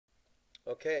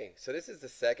Okay, so this is the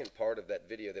second part of that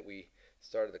video that we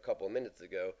started a couple of minutes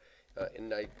ago,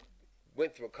 and I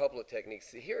went through a couple of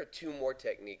techniques. Here are two more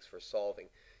techniques for solving.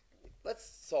 Let's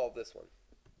solve this one.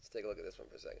 Let's take a look at this one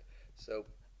for a second. So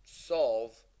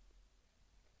solve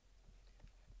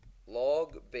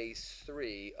log base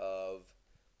 3 of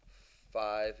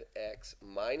 5x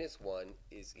minus 1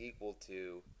 is equal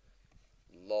to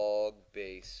log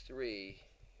base 3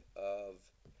 of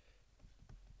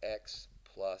x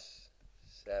plus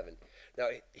 7. Now,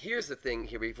 here's the thing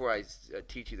here before I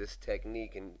teach you this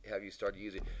technique and have you start to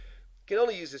use it. You can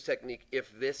only use this technique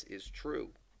if this is true.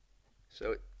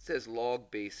 So it says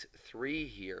log base 3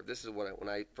 here. This is what when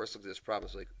I first looked at this problem,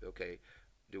 it's like, okay,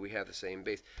 do we have the same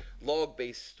base? Log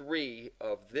base 3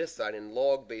 of this side and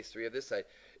log base 3 of this side.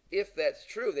 If that's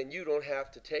true, then you don't have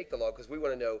to take the log, because we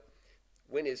want to know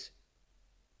when is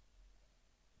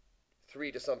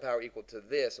 3 to some power equal to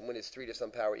this, and when is 3 to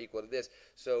some power equal to this.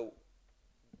 So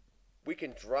we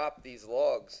can drop these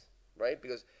logs, right?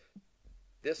 Because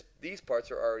these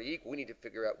parts are already equal. We need to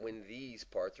figure out when these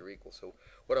parts are equal. So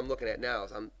what I'm looking at now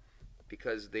is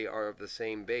because they are of the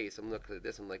same base, I'm looking at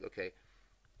this, I'm like, okay,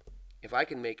 if I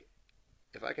can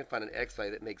find an x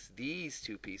value that makes these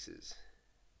two pieces,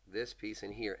 this piece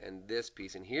in here and this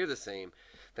piece in here the same,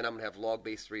 then I'm going to have log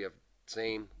base 3 of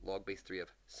same, log base 3 of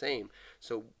same.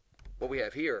 So what we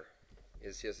have here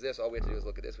is just this. All we have to do is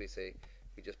look at this.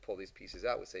 We just pull these pieces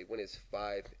out. We say, when is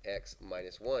 5x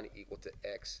minus 1 equal to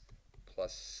x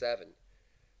plus 7,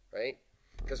 right?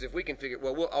 Because if we can figure,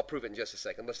 well, I'll prove it in just a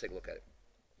second. Let's take a look at it.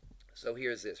 So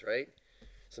here's this, right?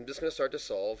 So I'm just going to start to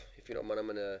solve. If you don't mind, I'm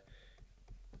going to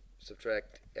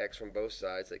subtract x from both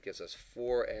sides. That gives us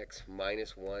 4x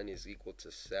minus 1 is equal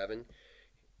to 7,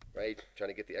 right? Trying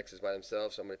to get the x's by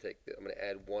themselves. So I'm going to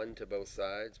add 1 to both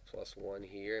sides, plus 1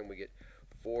 here, and we get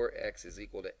 4x is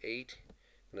equal to 8.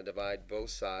 I'm going to divide both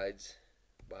sides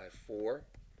by 4.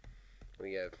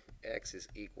 We have x is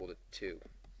equal to 2.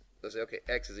 Let's say, okay,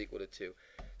 x is equal to 2.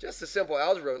 Just a simple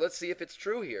algebra. Let's see if it's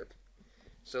true here.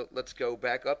 So let's go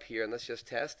back up here and let's just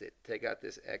test it. Take out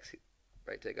this x,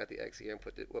 right? Take out the x here and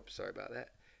put the, whoops, sorry about that.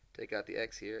 Take out the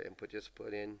x here and just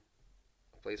put in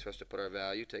a place for us to put our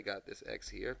value. Take out this x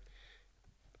here,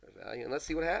 our value, and let's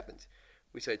see what happens.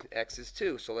 We said x is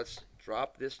 2, so let's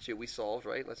drop this 2. We solved,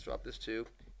 right? Let's drop this 2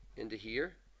 into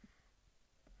here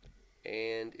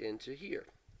and into here,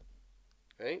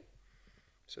 right?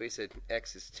 So he said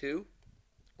x is 2.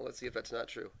 Well, let's see if that's not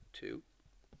true. 2.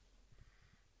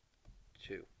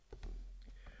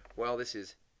 Well, this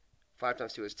is 5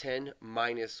 times 2 is 10,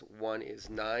 minus 1 is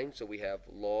 9, so we have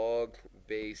log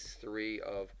base 3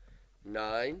 of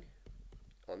 9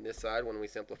 on this side when we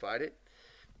simplified it.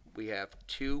 We have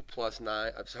 2 plus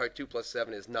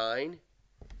 7 is 9,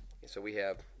 so we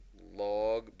have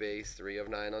log base 3 of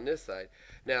 9 on this side.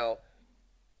 Now,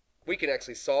 we can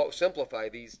actually simplify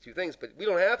these two things, but we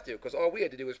don't have to, because all we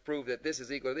had to do is prove that this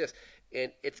is equal to this.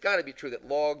 And it's got to be true that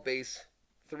log base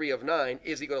 3 of 9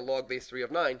 is equal to log base 3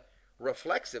 of 9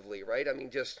 reflexively, right? I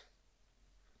mean, just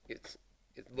it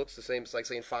looks the same. It's like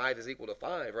saying 5 is equal to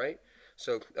 5, right?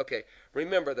 So, okay,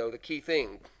 remember, though, the key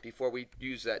thing before we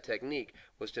use that technique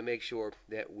was to make sure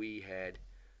that we had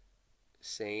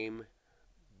same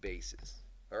bases.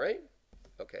 All right?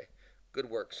 Okay. Good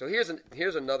work. So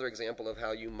here's another example of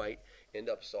how you might end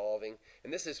up solving.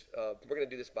 And this is, we're going to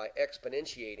do this by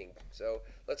exponentiating. So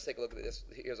let's take a look at this.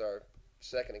 Here's our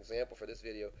second example for this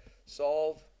video.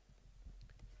 Solve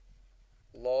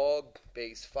log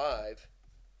base 5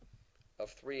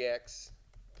 of 3x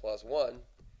plus 1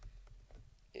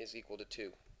 is equal to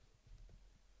 2.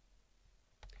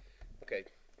 Okay.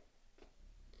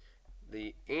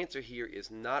 The answer here is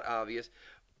not obvious,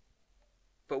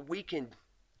 but we can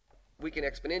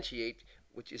exponentiate,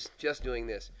 which is just doing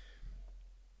this.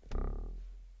 I'm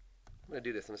going to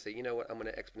do this. I'm going to say, you know what? I'm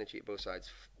going to exponentiate both sides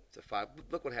to 5.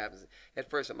 Look what happens. At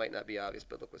first, it might not be obvious,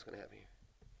 but look what's going to happen here.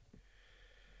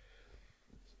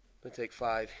 I'm going to take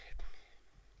 5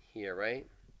 here, right?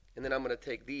 And then I'm going to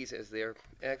take these as their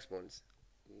exponents.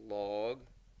 Log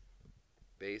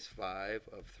base 5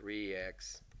 of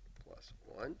 3x plus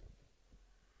 1.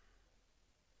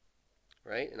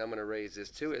 Right? And I'm going to raise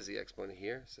this 2 as the exponent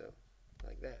here, so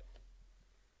like that.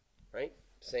 Right?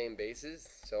 Same bases,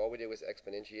 so all we did was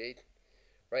exponentiate.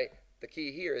 Right? The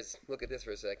key here is, look at this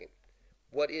for a second.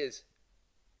 What is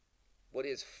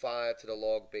 5 to the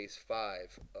log base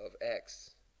 5 of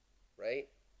x? Right?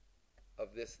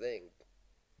 Of this thing.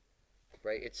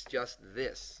 Right? It's just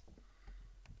this.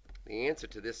 The answer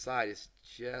to this side is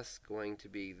just going to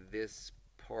be this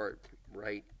part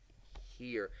right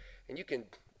here. And you can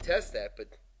test that,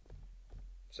 but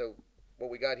so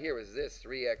what we got here is this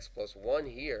 3x plus 1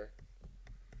 here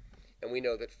And we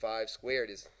know that 5 squared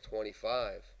is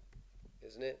 25,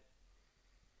 isn't it?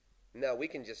 Now we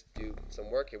can just do some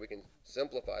work here. We can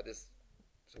simplify this.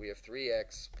 So we have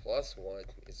 3x plus 1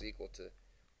 is equal to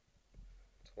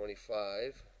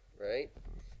 25, right?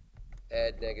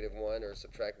 Add negative 1 or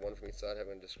subtract 1 from each side. I'm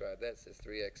going to describe that. It says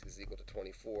 3x is equal to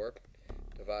 24.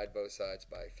 Divide both sides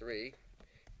by 3.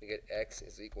 We get x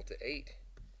is equal to 8. X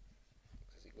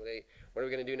is equal to 8. What are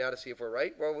we going to do now to see if we're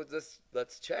right? Well,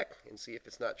 let's check and see if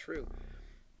it's not true.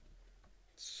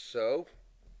 So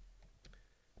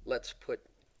let's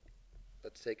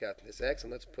take out this x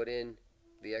and let's put in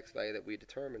the x value that we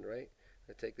determined, right? I'm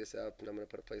going to take this out and I'm going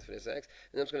to put a place for this x.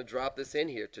 And I'm just going to drop this in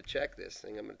here to check this.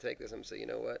 And I'm going to take this and say, you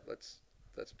know what? Let's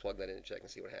plug that in and check and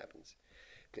see what happens.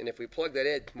 And if we plug that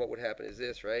in, what would happen is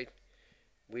this, right?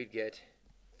 We'd get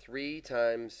 3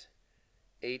 times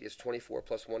 8 is 24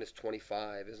 plus 1 is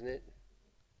 25, isn't it?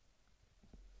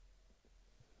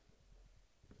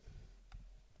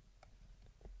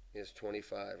 Is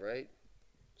 25, right?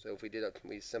 So if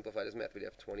we simplified this math, we'd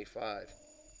have 25.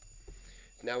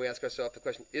 Now we ask ourselves the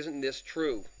question, isn't this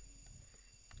true?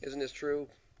 Isn't this true?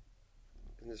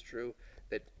 Isn't this true?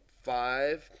 That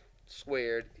 5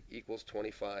 squared equals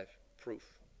 25. Proof.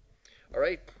 All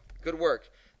right, good work.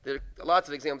 There are lots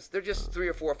of examples. They're just 3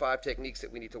 or 4 or 5 techniques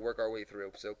that we need to work our way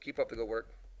through. So keep up the good work.